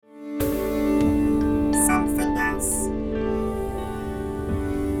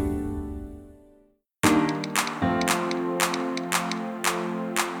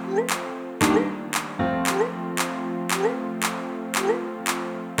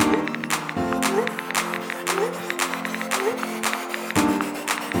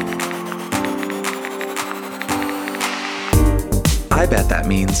bet that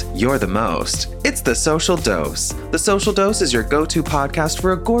means you're the most. It's The Social Dose. The Social Dose is your go-to podcast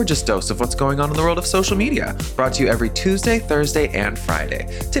for a gorgeous dose of what's going on in the world of social media. Brought to you every Tuesday, Thursday, and Friday.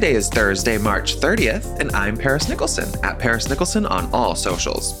 Today is Thursday, March 30th, and I'm Paris Nicholson, at Paris Nicholson on all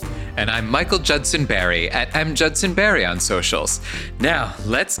socials. And I'm Michael Judson Barry at MJudson Barry on socials. Now,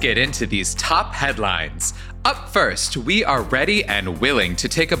 let's get into these top headlines. Up first, we are ready and willing to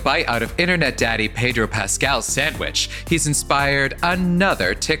take a bite out of internet daddy Pedro Pascal's sandwich. He's inspired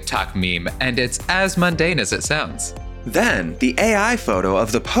another TikTok meme, and it's as mundane as it sounds. Then, the AI photo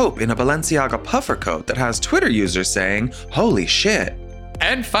of the Pope in a Balenciaga puffer coat that has Twitter users saying, "Holy shit."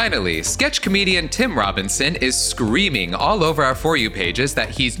 And finally, sketch comedian Tim Robinson is screaming all over our For You pages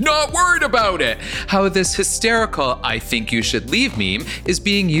that he's not worried about it. How this hysterical "I think you should leave" meme is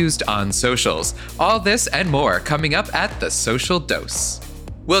being used on socials. All this and more coming up at The Social Dose.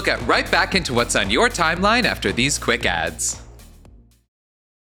 We'll get right back into what's on your timeline after these quick ads.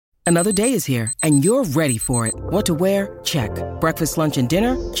 Another day is here, and you're ready for it. What to wear? Check. Breakfast, lunch, and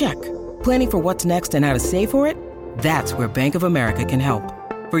dinner? Check. Planning for what's next and how to save for it? That's where Bank of America can help.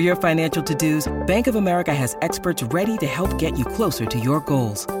 For your financial to-dos, Bank of America has experts ready to help get you closer to your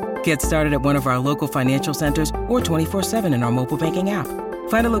goals. Get started at one of our local financial centers or 24/7 in our mobile banking app.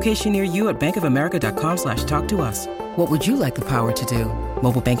 Find a location near you at bankofamerica.com/talktous. What would you like the power to do?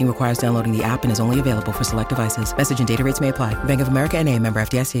 Mobile banking requires downloading the app and is only available for select devices. Message and data rates may apply. Bank of America N.A., member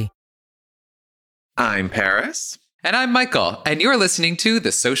FDIC. I'm Paris. And I'm Michael, and you're listening to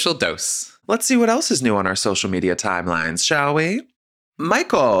The Social Dose. Let's see what else is new on our social media timelines, shall we?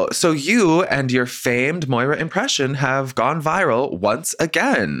 Michael, so you and your famed Moira impression have gone viral once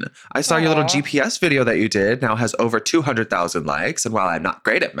again. I saw your little GPS video that you did now has over 200,000 likes. And while I'm not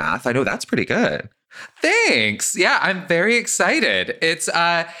great at math, I know that's pretty good. Thanks. Yeah, I'm very excited. It's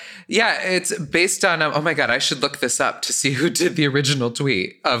based on, oh my God, I should look this up to see who did the original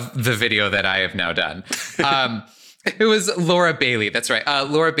tweet of the video that I have now done. It was Laura Bailey. That's right.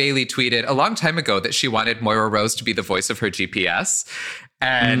 Laura Bailey tweeted a long time ago that she wanted Moira Rose to be the voice of her GPS.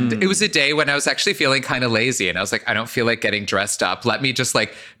 And it was a day when I was actually feeling kind of lazy. And I was like, I don't feel like getting dressed up. Let me just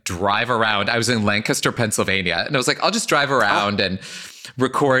drive around. I was in Lancaster, Pennsylvania. And I was like, I'll just drive around and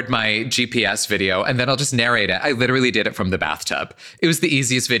record my GPS video, and then I'll just narrate it. I literally did it from the bathtub. It was the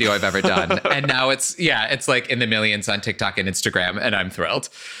easiest video I've ever done. And now it's in the millions on TikTok and Instagram, and I'm thrilled.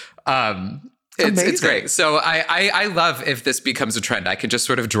 It's great. So I love if this becomes a trend. I can just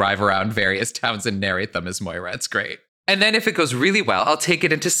sort of drive around various towns and narrate them as Moira. It's great. And then if it goes really well, I'll take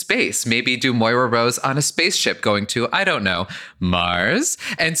it into space. Maybe do Moira Rose on a spaceship going to, I don't know, Mars.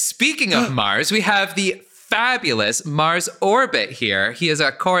 And speaking of Mars, we have the fabulous Mars Orbit here. He is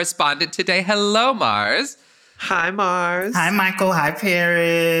our correspondent today. Hello, Mars. Hi, Mars. Hi, Michael. Hi,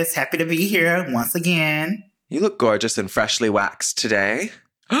 Paris. Happy to be here once again. You look gorgeous and freshly waxed today.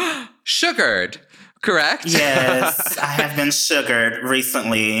 Sugared, correct? Yes, I have been sugared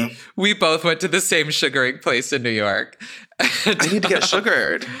recently. We both went to the same sugaring place in New York. I need to get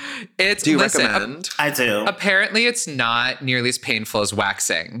sugared. Do you recommend? I do. Apparently, it's not nearly as painful as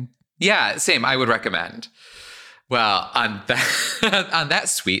waxing. Yeah, same. I would recommend. Well, on that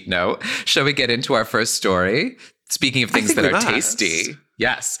sweet note, shall we get into our first story? Speaking of things that are tasty.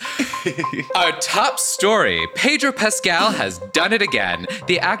 Yes. Our top story, Pedro Pascal has done it again.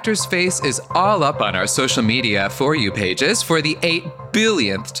 The actor's face is all up on our social media For You pages for the 8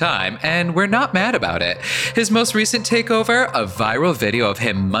 billionth time, and we're not mad about it. His most recent takeover, a viral video of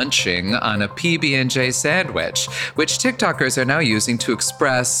him munching on a PB&J sandwich, which TikTokers are now using to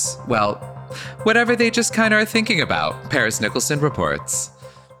express, well, whatever they just kind of are thinking about, Paris Nicholson reports.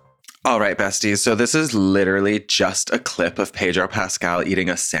 All right, besties. So this is literally just a clip of Pedro Pascal eating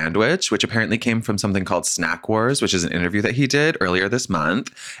a sandwich, which apparently came from something called Snack Wars, which is an interview that he did earlier this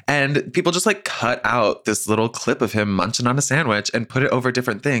month. And people just cut out this little clip of him munching on a sandwich and put it over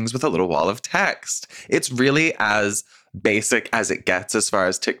different things with a little wall of text. It's really as basic as it gets as far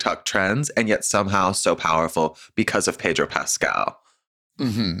as TikTok trends, and yet somehow so powerful because of Pedro Pascal.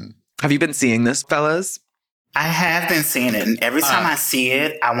 Mm-hmm. Have you been seeing this, fellas? I have been seeing it, and every time I see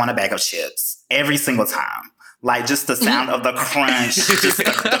it, I want a bag of chips. Every single time. Just the sound of the crunch, just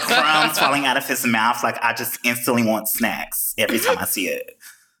the crumbs falling out of his mouth. I just instantly want snacks every time I see it.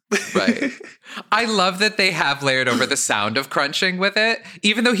 Right. I love that they have layered over the sound of crunching with it,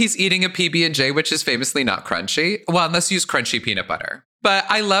 even though he's eating a PB&J, which is famously not crunchy. Well, unless you use crunchy peanut butter. But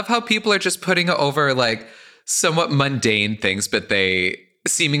I love how people are just putting it over somewhat mundane things, but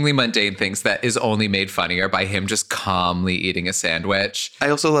seemingly mundane things that is only made funnier by him just calmly eating a sandwich.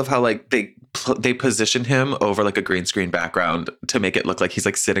 I also love how they position him over a green screen background to make it look like he's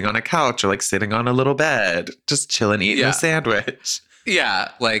sitting on a couch or sitting on a little bed, just chilling eating a sandwich. Yeah,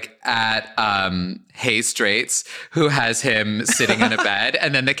 like at Hey Straits, who has him sitting on a bed.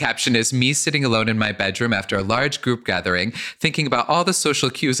 And then the caption is me sitting alone in my bedroom after a large group gathering, thinking about all the social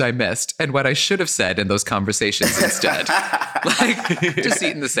cues I missed and what I should have said in those conversations instead. Like, just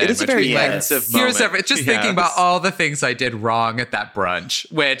eating the sandwich. It is a very Yes. pensive Here's moment. just thinking about all the things I did wrong at that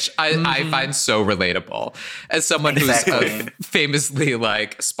brunch, which I find so relatable. As someone who's Exactly. a famously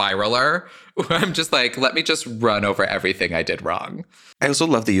like spiraler, I'm just like, let me just run over everything I did wrong. I also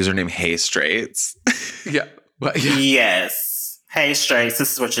love the username Hey Straits. Yeah. Well, yeah. Yes. Hey, Straits,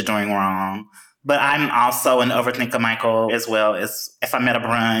 this is what you're doing wrong. But I'm also an overthinker, Michael, as well. As if I'm at a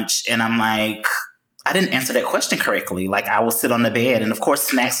brunch and I'm like, I didn't answer that question correctly. Like, I will sit on the bed, and of course,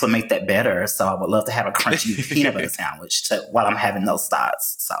 snacks will make that better. So I would love to have a crunchy peanut butter sandwich while I'm having those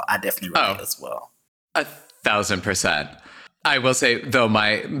thoughts. So I definitely relate as well. 1,000%. I will say, though,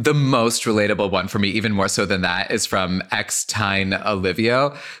 the most relatable one for me, even more so than that, is from X-Tine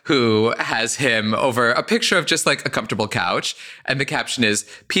Olivio, who has him over a picture of just like a comfortable couch. And the caption is,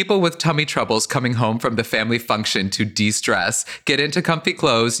 people with tummy troubles coming home from the family function to de-stress, get into comfy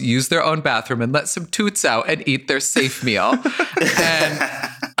clothes, use their own bathroom, and let some toots out and eat their safe meal.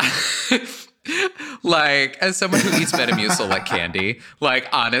 And like, as someone who eats Metamucil like candy, like,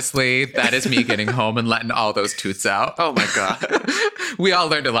 honestly, that is me getting home and letting all those toots out. Oh my God. We all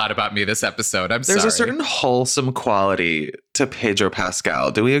learned a lot about me this episode. I'm sorry. There's a certain wholesome quality to Pedro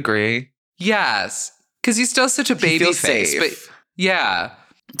Pascal. Do we agree? Yes, because he's still such a He baby feels face. safe. But yeah.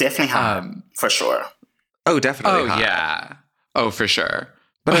 Definitely hot, for sure. Oh, definitely Oh, hot. yeah. Oh, for sure.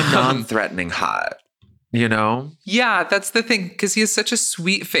 But a non-threatening hot, you know? Yeah, that's the thing, because he has such a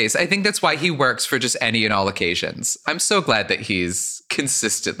sweet face. I think that's why he works for just any and all occasions. I'm so glad that he's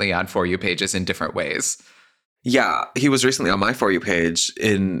consistently on For You pages in different ways. Yeah, he was recently on my For You page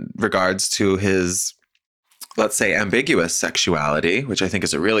in regards to his, let's say, ambiguous sexuality, which I think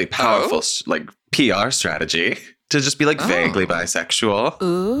is a really powerful like PR strategy to just be like vaguely bisexual.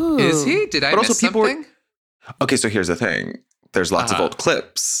 Ooh. Is he? Did I But miss also people were- something? Okay, so here's the thing. There's lots of Uh-huh. old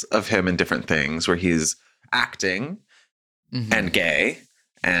clips of him in different things where he's acting Mhm. and gay.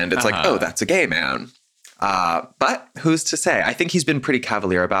 And it's like, Uh-huh. oh, that's a gay man. But who's to say? I think he's been pretty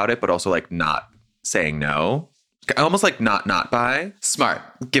cavalier about it, but also like not saying no. Almost like not bi, Smart.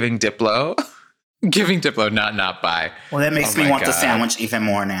 giving Diplo. Giving Diplo not by. Well, that makes Oh me my want the God. sandwich even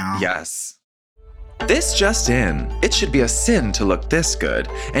more now. Yes. This just in. It should be a sin to look this good.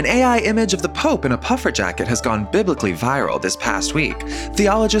 An AI image of the Pope in a puffer jacket has gone biblically viral this past week.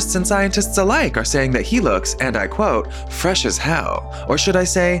 Theologists and scientists alike are saying that he looks, and I quote, fresh as hell. Or should I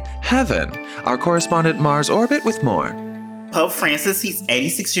say, heaven? Our correspondent Mars Orbit with more. Pope Francis, he's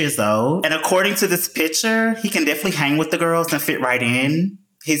 86 years old. And according to this picture, he can definitely hang with the girls and fit right in.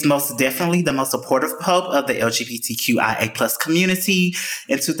 He's most definitely the most supportive pope of the LGBTQIA plus community.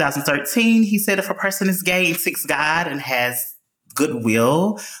 In 2013, he said, if a person is gay and seeks God and has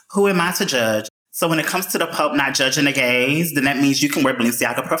goodwill, who am I to judge? So when it comes to the pope not judging the gays, then that means you can wear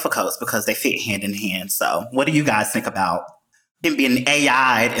Balenciaga puffer coats because they fit hand in hand. So what do you guys think about him being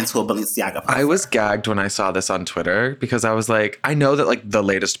AI'd into a Balenciaga puffer? I was gagged when I saw this on Twitter because I was like, I know that like the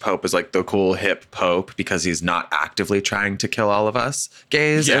latest pope is like the cool hip pope because he's not actively trying to kill all of us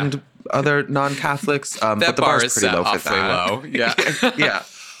gays Yeah. and other non-Catholics. But That the bar bar's is pretty set low for awfully that. low. Yeah. Yeah.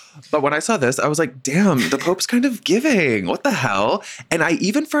 But when I saw this, I was like, damn, the Pope's kind of giving. What the hell? And I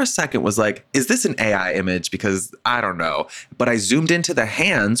even for a second was like, is this an AI image? Because I don't know. But I zoomed into the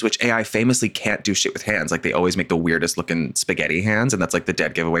hands, which AI famously can't do shit with hands. Like they always make the weirdest looking spaghetti hands. And that's like the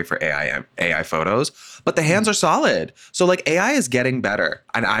dead giveaway for AI photos. But the hands are solid. So like AI is getting better.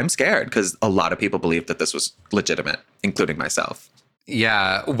 And I'm scared because a lot of people believe that this was legitimate, including myself.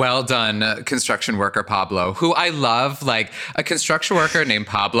 Yeah, well done, construction worker Pablo, who I love. Like, a construction worker named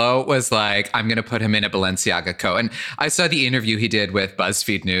Pablo was like, I'm going to put him in a Balenciaga coat. And I saw the interview he did with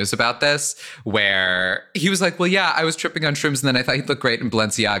BuzzFeed News about this, where he was like, well, yeah, I was tripping on shrooms and then I thought he'd look great in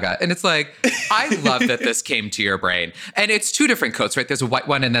Balenciaga. And it's like, I love that this came to your brain. And it's two different coats, right? There's a white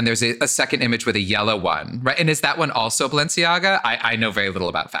one and then there's a second image with a yellow one, right? And is that one also Balenciaga? I know very little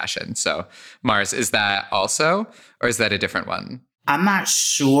about fashion. So, Mars, is that also, or is that a different one? I'm not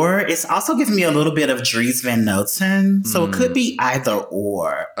sure. It's also giving me a little bit of Dries Van Noten. So it could be either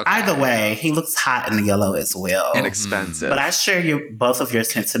or. Okay. Either way, he looks hot in the yellow as well. And expensive. But I share both of your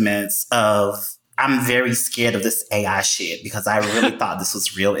sentiments of I'm very scared of this AI shit because I really thought this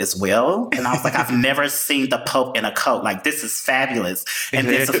was real as well. And I was like, I've never seen the Pope in a coat. Like, this is fabulous. And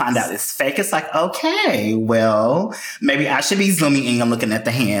then to find out it's fake, it's like, okay, well, maybe I should be zooming in and looking at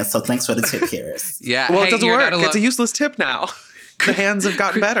the hands. So thanks for the tip, Karis. Yeah. Well, hey, it doesn't you're work. not It's a useless tip now. The hands have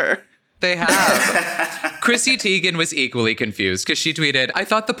gotten better. They have. Chrissy Teigen was equally confused because she tweeted, I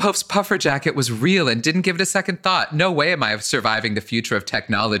thought the Pope's puffer jacket was real and didn't give it a second thought. No way am I surviving the future of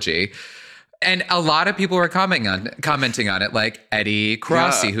technology. And a lot of people were commenting on it, like Eddie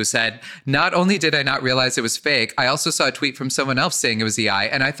Crossi, who said, not only did I not realize it was fake, I also saw a tweet from someone else saying it was AI,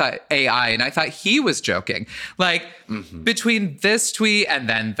 and I thought he was joking. Like, between this tweet and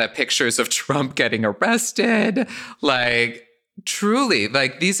then the pictures of Trump getting arrested, like, truly,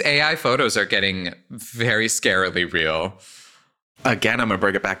 like, these AI photos are getting very scarily real. Again, I'm going to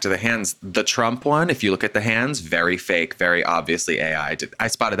bring it back to the hands. The Trump one, if you look at the hands, very fake, very obviously AI. I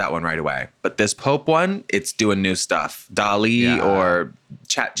spotted that one right away. But this Pope one, it's doing new stuff. DALL-E or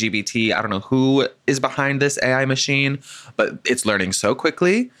ChatGPT, I don't know who is behind this AI machine, but it's learning so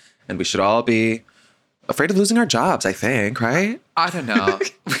quickly. And we should all be afraid of losing our jobs, I think, right? I don't know.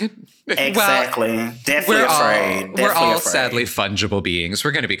 Exactly. Well, Definitely afraid. We're all sadly fungible beings.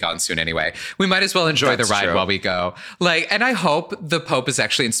 We're going to be gone soon anyway. We might as well enjoy the ride while we go. Like, and I hope the Pope is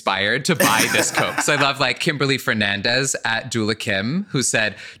actually inspired to buy this coat. Because I love like Kimberly Fernandez at Dula Kim, who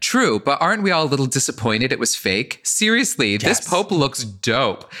said, true, but aren't we all a little disappointed it was fake? Seriously, this Pope looks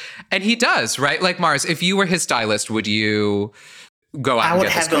dope. And he does, right? Like, Mars, if you were his stylist, would you go out and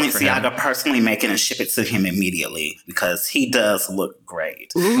get this coat for him? I would have Balenciaga personally make it and ship it to him immediately because he does look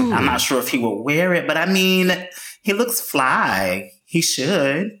great. Ooh. I'm not sure if he will wear it, but I mean, he looks fly. He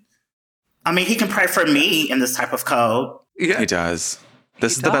should. I mean, he can pray for me in this type of coat. Yeah. He does.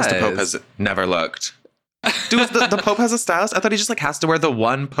 This is the best the Pope has never looked. Dude, the Pope has a stylist? I thought he just like has to wear the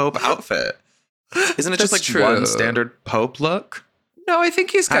one Pope outfit. Isn't it just like one standard Pope look? No, I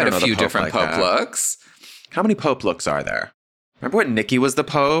think he's got a few different Pope looks. How many Pope looks are there? Remember when Nikki was the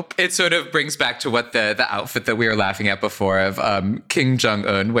Pope? It sort of brings back to what the outfit that we were laughing at before of Kim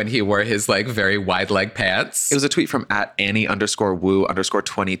Jong-un when he wore his like very wide leg pants. It was a tweet from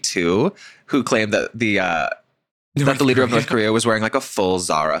 @Annie_Woo_22 who claimed that the leader of North Korea was wearing like a full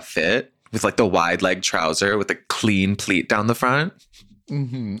Zara fit with like the wide leg trouser with a clean pleat down the front.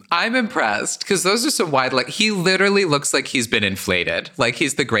 Mm-hmm. I'm impressed because those are some wide, like he literally looks like he's been inflated. Like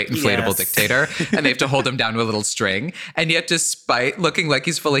he's the great inflatable dictator and they have to hold him down to a little string. And yet despite looking like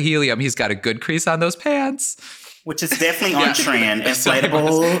he's full of helium, he's got a good crease on those pants. Which is definitely on trend.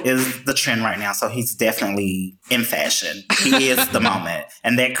 Inflatable is the trend right now. So he's definitely in fashion. He is the moment.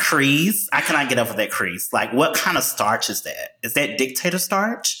 And that crease, I cannot get over that crease. Like what kind of starch is that? Is that dictator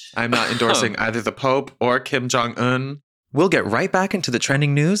starch? I'm not endorsing either the Pope or Kim Jong-un. We'll get right back into the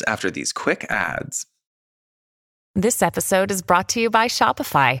trending news after these quick ads. This episode is brought to you by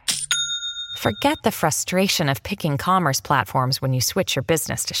Shopify. Forget the frustration of picking commerce platforms when you switch your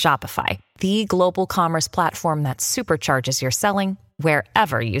business to Shopify, the global commerce platform that supercharges your selling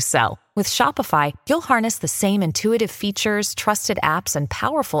wherever you sell. With Shopify, you'll harness the same intuitive features, trusted apps, and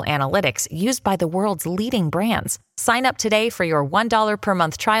powerful analytics used by the world's leading brands. Sign up today for your $1 per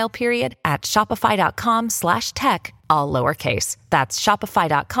month trial period at shopify.com/tech, all lowercase. That's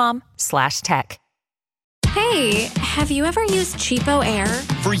shopify.com/tech. Hey, have you ever used Cheapo Air?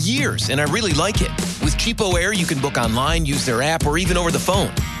 For years, and I really like it. With Cheapo Air, you can book online, use their app, or even over the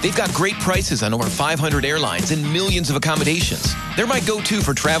phone. They've got great prices on over 500 airlines and millions of accommodations. They're my go-to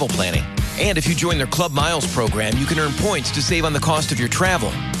for travel planning. And if you join their Club Miles program, you can earn points to save on the cost of your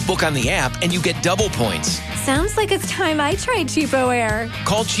travel. Book on the app, and you get double points. Sounds like it's time I tried Cheapo Air.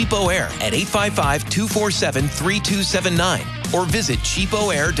 Call Cheapo Air at 855-247-3279 or visit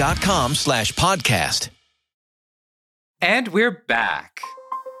cheapoair.com/podcast. And we're back.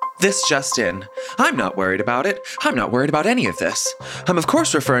 This just in. I'm not worried about it. I'm not worried about any of this. I'm of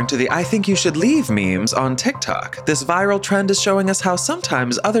course referring to the I think you should leave memes on TikTok. This viral trend is showing us how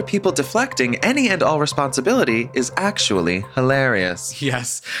sometimes other people deflecting any and all responsibility is actually hilarious.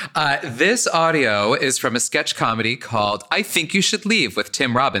 Yes. This audio is from a sketch comedy called I Think You Should Leave with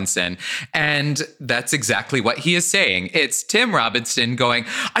Tim Robinson. And that's exactly what he is saying. It's Tim Robinson going,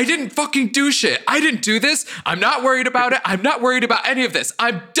 I didn't fucking do shit. I didn't do this. I'm not worried about it. I'm not worried about any of this.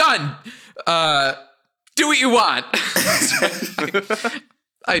 I'm done. Do what you want.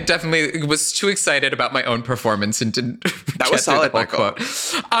 I definitely was too excited about my own performance and didn't. That was solid, Michael.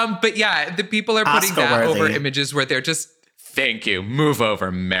 But yeah, the people are putting that over images where they're just, thank you, move over,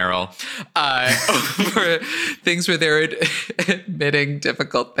 Meryl. Over things where they're admitting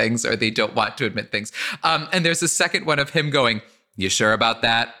difficult things or they don't want to admit things. And there's a second one of him going, you sure about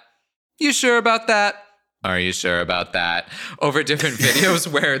that? You sure about that? Are you sure about that? Over different videos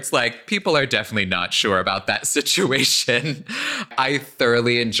where it's like, people are definitely not sure about that situation. I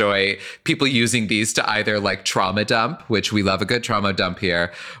thoroughly enjoy people using these to either like trauma dump, which we love a good trauma dump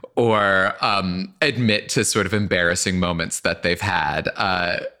here, or admit to sort of embarrassing moments that they've had.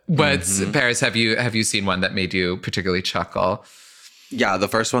 What's Paris? Have you seen one that made you particularly chuckle? Yeah, the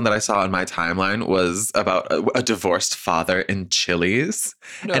first one that I saw on my timeline was about a divorced father in Chili's.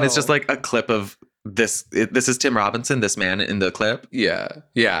 No. And it's just like a clip of this. This is Tim Robinson, this man in the clip. Yeah.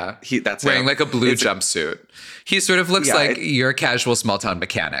 That's wearing him. like a blue jumpsuit. He sort of looks like your casual small town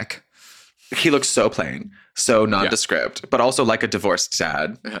mechanic. He looks so plain, so nondescript, but also like a divorced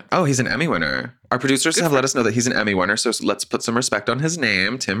dad. Oh, he's an Emmy winner. Our producers have let us know that he's an Emmy winner, so let's put some respect on his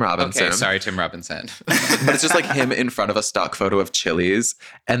name, Tim Robinson. Okay, sorry, Tim Robinson. But it's just like him in front of a stock photo of Chili's,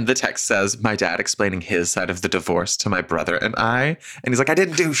 and the text says, "My dad explaining his side of the divorce to my brother and I," and he's like, "I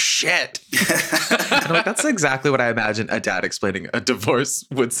didn't do shit." And I'm like, that's exactly what I imagine a dad explaining a divorce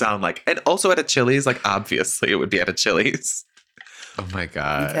would sound like, and also at a Chili's, like obviously it would be at a Chili's. Oh my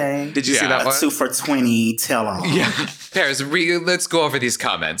God. Okay. Did you see that one? 2 for $20 tell all. Yeah. Paris, let's go over these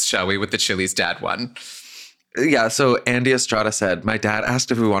comments, shall we, with the Chili's dad one. Yeah, so Andy Estrada said, "My dad asked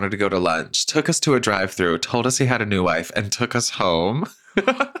if we wanted to go to lunch, took us to a drive-thru, told us he had a new wife, and took us home."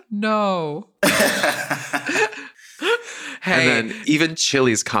 No. And then even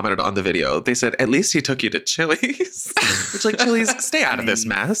Chili's commented on the video. They said, "At least he took you to Chili's." Which, like, Chili's, stay out of this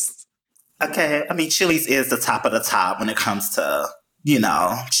mess. Okay, I mean, Chili's is the top of the top when it comes to,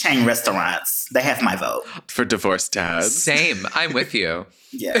 chain restaurants. They have my vote. For divorced dads. Same. I'm with you.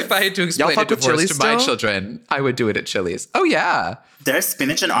 Yeah. If I had to explain a fuck with divorce Chili's to my still? children, I would do it at Chili's. Oh, yeah. Their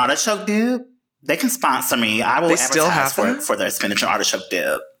spinach and artichoke dip, they can sponsor me. I will They still advertise have it? for their spinach and artichoke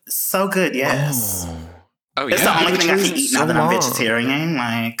dip. So good, yes. Oh, It's yeah. the only thing I can Chili's eat is now so that I'm long. vegetarian.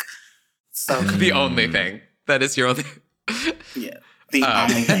 Like, so good. The only thing. That is your only... Yeah. The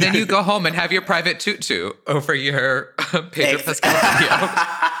only thing. And then you go home and have your private tutu over your Pedro Pascal video.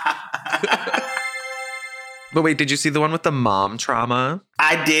 But wait, did you see the one with the mom trauma?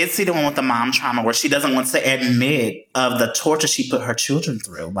 I did see the one with the mom trauma where she doesn't want to admit of the torture she put her children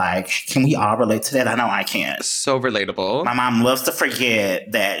through. Like, can we all relate to that? I know I can't. So relatable. My mom loves to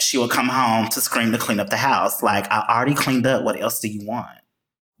forget that she will come home to scream to clean up the house. Like, I already cleaned up. What else do you want?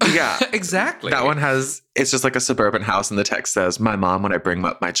 Yeah. Exactly. That one it's just like a suburban house, and the text says, "My mom when I bring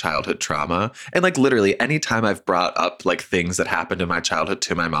up my childhood trauma." And like literally anytime I've brought up like things that happened in my childhood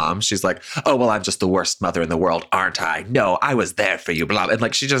to my mom, she's like, "Oh, well, I'm just the worst mother in the world, aren't I? No, I was there for you, blah." And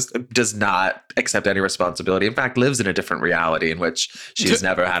like she just does not accept any responsibility. In fact, lives in a different reality in which she's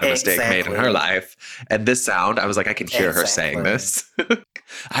never had a mistake made in her life. And this sound, I was like, I can hear her saying this.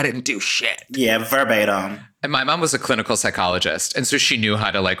 I didn't do shit. Yeah, verbatim. And my mom was a clinical psychologist. And so she knew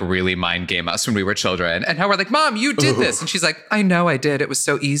how to like really mind game us when we were children. And how we're like, "Mom, you did this." And she's like, "I know I did. It was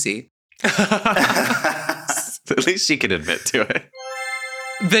so easy." At least she can admit to it.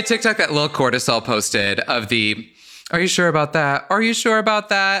 The TikTok that Lil Cortisol posted of the, "Are you sure about that? Are you sure about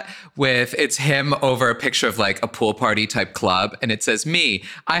that?" with it's him over a picture of like a pool party type club. And it says, "Me,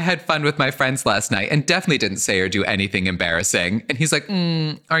 I had fun with my friends last night and definitely didn't say or do anything embarrassing." And he's like,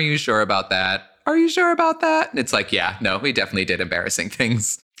 "Are you sure about that? Are you sure about that?" And it's like, yeah, no, we definitely did embarrassing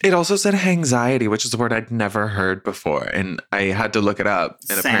things. It also said anxiety, which is a word I'd never heard before. And I had to look it up.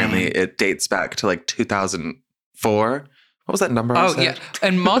 And Same. apparently it dates back to like 2004. What was that number? I Oh, said? yeah.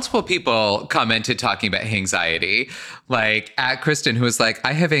 And multiple people commented talking about anxiety, like at Kristen, who was like,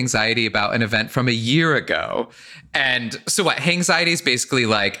 "I have anxiety about an event from a year ago." And so what? Anxiety is basically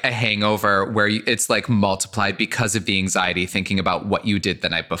like a hangover where it's like multiplied because of the anxiety thinking about what you did the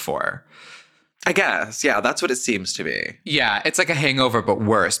night before. I guess. Yeah, that's what it seems to be. Yeah, it's like a hangover, but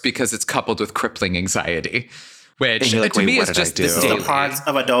worse because it's coupled with crippling anxiety, which And you're like, to "Wait, me what is did I just do?" this This is the daily. part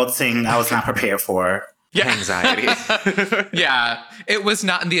of adulting I was not prepared for. Yeah. Anxiety. Yeah, it was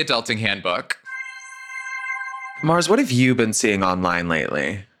not in the adulting handbook. Mars, what have you been seeing online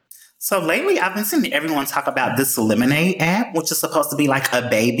lately? So lately, I've been seeing everyone talk about this Lemonade app, which is supposed to be like a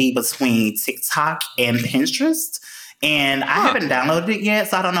baby between TikTok and Pinterest. And I haven't downloaded it yet,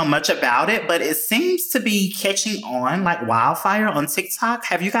 so I don't know much about it, but it seems to be catching on like wildfire on TikTok.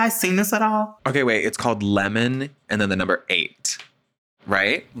 Have you guys seen this at all? Okay, wait. It's called Lemon and then the number 8,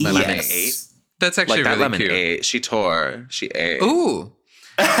 right? Lemon Yes. 8. That's actually Like that really lemon cute. ate. She tore. She ate. Ooh.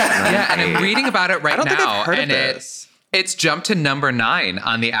 Yeah, and I'm reading about it right I don't now. think I've heard and of this. it's jumped to number 9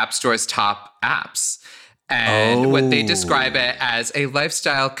 on the App Store's top apps. And what they describe it as a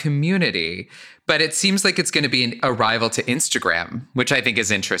lifestyle community. But it seems like it's going to be a rival to Instagram, which I think is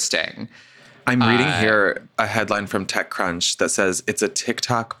interesting. I'm reading here a headline from TechCrunch that says it's a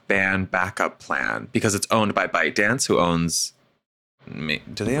TikTok ban backup plan because it's owned by ByteDance, who owns...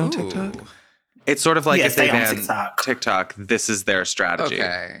 Do they own TikTok? It's sort of like Yes, if they they own ban TikTok. TikTok, this is their strategy.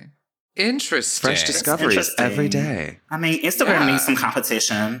 Okay. Interesting. Fresh discoveries interesting. every day. I mean, Instagram needs some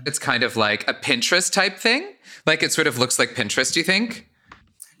competition. It's kind of like a Pinterest type thing. Like it sort of looks like Pinterest, do you think?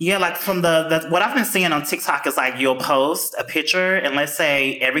 Yeah, like from the what I've been seeing on TikTok is like you'll post a picture and let's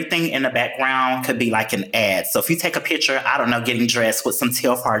say everything in the background could be like an ad. So if you take a picture, I don't know, getting dressed with some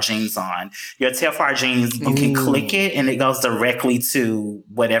Telfar jeans on, your Telfar jeans, you can click it and it goes directly to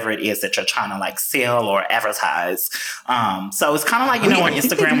whatever it is that you're trying to like sell or advertise. So it's kind of like, on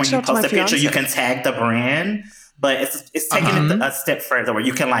Instagram when you post a picture, you can tag the brand. But it's taking it a step further where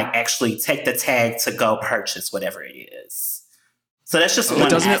you can like actually take the tag to go purchase whatever it is. So that's just one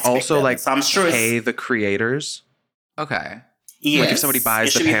doesn't aspect it also of like it. So I'm sure pay the creators? Okay. Yes. Like if somebody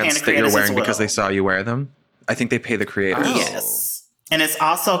buys the pants that you're wearing because they saw you wear them, I think they pay the creators. Yes. And it's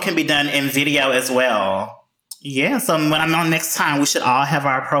also can be done in video as well. Yeah, so when I'm on next time, we should all have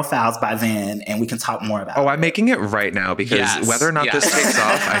our profiles by then and we can talk more about it. Oh, I'm making it right now because whether or not this takes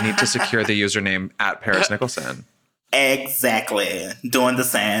off, I need to secure the username at Paris Nicholson. Exactly. Doing the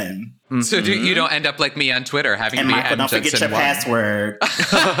same. Mm-hmm. So you don't end up like me on Twitter having and me Michael, don't forget your password.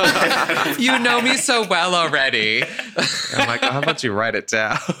 You know me so well already. I'm like, how about you write it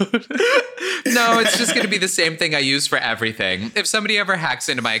down? No, it's just going to be the same thing I use for everything. If somebody ever hacks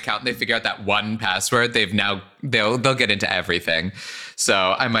into my account and they figure out that one password, they'll get into everything.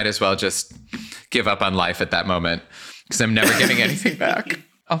 So I might as well just give up on life at that moment because I'm never getting anything back.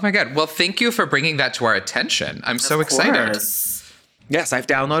 Oh my God. Well, thank you for bringing that to our attention. I'm so excited. Yes, I've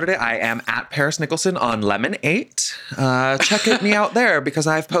downloaded it. I am at Paris Nicholson on Lemon8. Check me out there because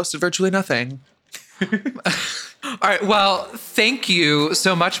I've posted virtually nothing. All right. Well, thank you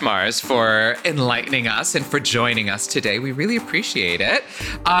so much, Mars, for enlightening us and for joining us today. We really appreciate it.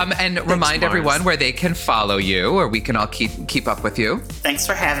 And remind everyone where they can follow you or we can all keep up with you. Thanks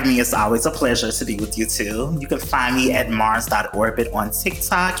for having me. It's always a pleasure to be with you too. You can find me at Mars.orbit on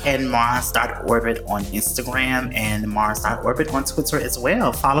TikTok and Mars.orbit on Instagram and Mars.orbit on Twitter as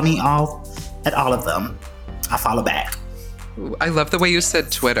well. Follow me at all of them. I follow back. I love the way you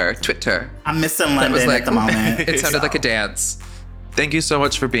said Twitter. I'm missing London at the moment. It sounded like a dance. Thank you so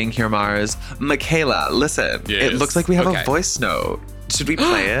much for being here, Mars. Michaela, listen. Yes. It looks like we have a voice note. Should we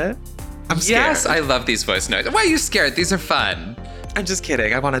play it? I'm scared. Yes, I love these voice notes. Why are you scared? These are fun. I'm just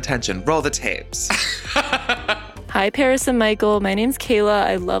kidding. I want attention. Roll the tapes. Hi, Paris and Michael. My name's Kayla.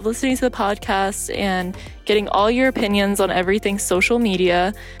 I love listening to the podcast and getting all your opinions on everything social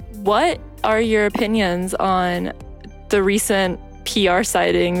media. What are your opinions on the recent PR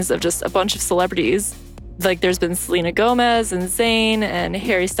sightings of just a bunch of celebrities? Like there's been Selena Gomez and Zayn and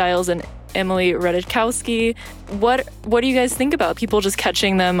Harry Styles and Emily Ratajkowski. What do you guys think about people just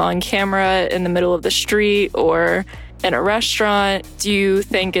catching them on camera in the middle of the street or in a restaurant? Do you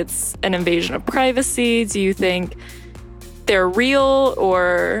think it's an invasion of privacy? Do you think they're real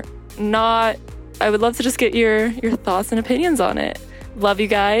or not? I would love to just get your thoughts and opinions on it. Love you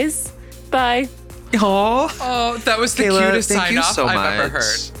guys. Bye. Oh, that was the Kayla, cutest sign-off I've ever heard.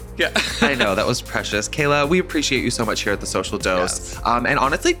 Yeah. I know, that was precious. Kayla, we appreciate you so much here at The Social Dose. Yes. And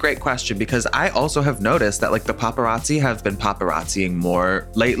honestly, great question, because I also have noticed that like the paparazzi have been paparazziing more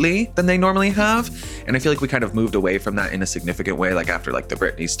lately than they normally have. And I feel like we kind of moved away from that in a significant way, like after like the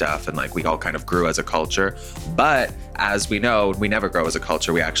Britney stuff and like we all kind of grew as a culture. But as we know, we never grow as a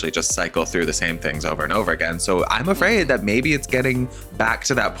culture. We actually just cycle through the same things over and over again. So I'm afraid that maybe it's getting back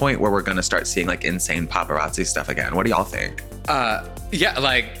to that point where we're going to start seeing like insane paparazzi stuff again. What do y'all think? Yeah,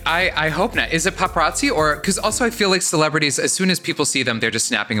 like I hope not. Is it paparazzi or because also I feel like celebrities, as soon as people see them, they're just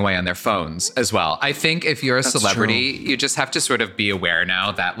snapping away on their phones as well. I think if you're a celebrity, you just have to sort of be aware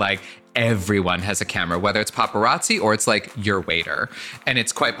now that like everyone has a camera, whether it's paparazzi or it's like your waiter. And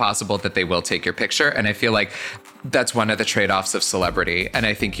it's quite possible that they will take your picture. And I feel like that's one of the trade-offs of celebrity. And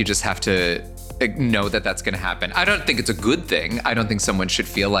I think you just have to know that that's going to happen. I don't think it's a good thing. I don't think someone should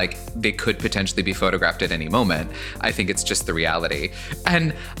feel like they could potentially be photographed at any moment. I think it's just the reality.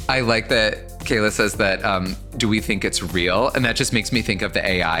 And I like that Kayla says that, do we think it's real? And that just makes me think of the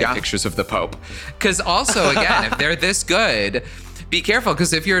AI pictures of the Pope. Because also, again, if they're this good, be careful,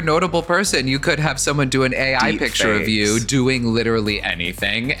 because if you're a notable person, you could have someone do an AI picture of you doing literally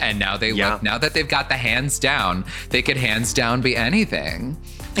anything. And now they look, now that they've got the hands down, they could hands down be anything.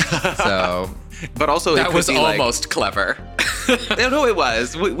 So, but also that was almost clever. No, it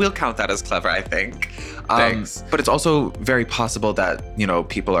was. We'll count that as clever, I think. Thanks. But it's also very possible that, you know,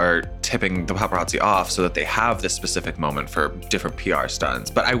 people are tipping the paparazzi off so that they have this specific moment for different PR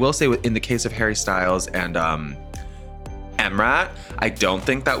stunts. But I will say in the case of Harry Styles and Emrat, I don't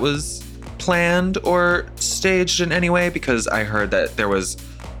think that was planned or staged in any way, because I heard that there was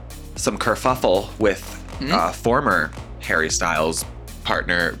some kerfuffle with former Harry Styles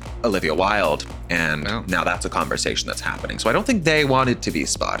partner Olivia Wilde, and now that's a conversation that's happening. So I don't think they wanted to be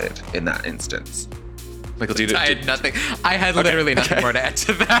spotted in that instance. Michael, do you? I had nothing. I had literally nothing more to add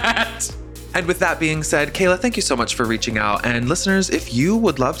to that. And with that being said, Kayla, thank you so much for reaching out. And listeners, if you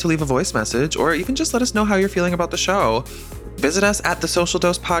would love to leave a voice message or even just let us know how you're feeling about the show, visit us at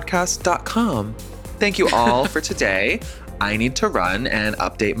thesocialdosepodcast.com. Thank you all for today. I need to run and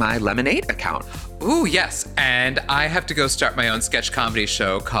update my Lemonade account. Ooh, yes. And I have to go start my own sketch comedy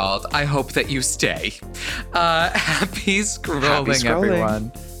show called I Hope That You Stay. Happy scrolling,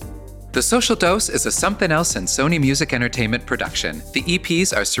 everyone. The Social Dose is a Something Else and Sony Music Entertainment production. The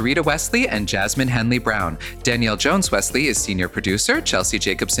EPs are Sarita Wesley and Jasmine Henley Brown. Danielle Jones-Wesley is senior producer, Chelsea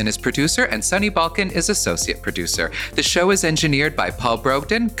Jacobson is producer, and Sunny Balkin is associate producer. The show is engineered by Paul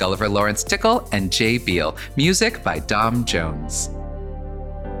Brogdon, Gulliver Lawrence Tickle, and Jay Beal. Music by Dom Jones.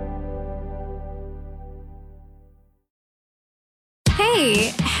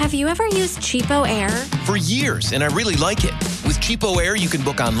 Hey, have you ever used Cheapo Air? For years, and I really like it. With Cheapo Air, you can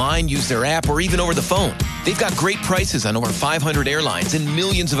book online, use their app, or even over the phone. They've got great prices on over 500 airlines and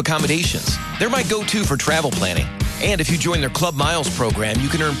millions of accommodations. They're my go-to for travel planning. And if you join their Club Miles program, you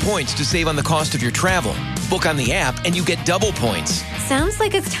can earn points to save on the cost of your travel. Book on the app, and you get double points. Sounds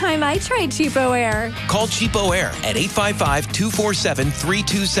like it's time I tried Cheapo Air. Call Cheapo Air at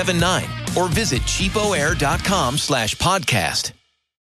 855-247-3279 or visit cheapoair.com/podcast.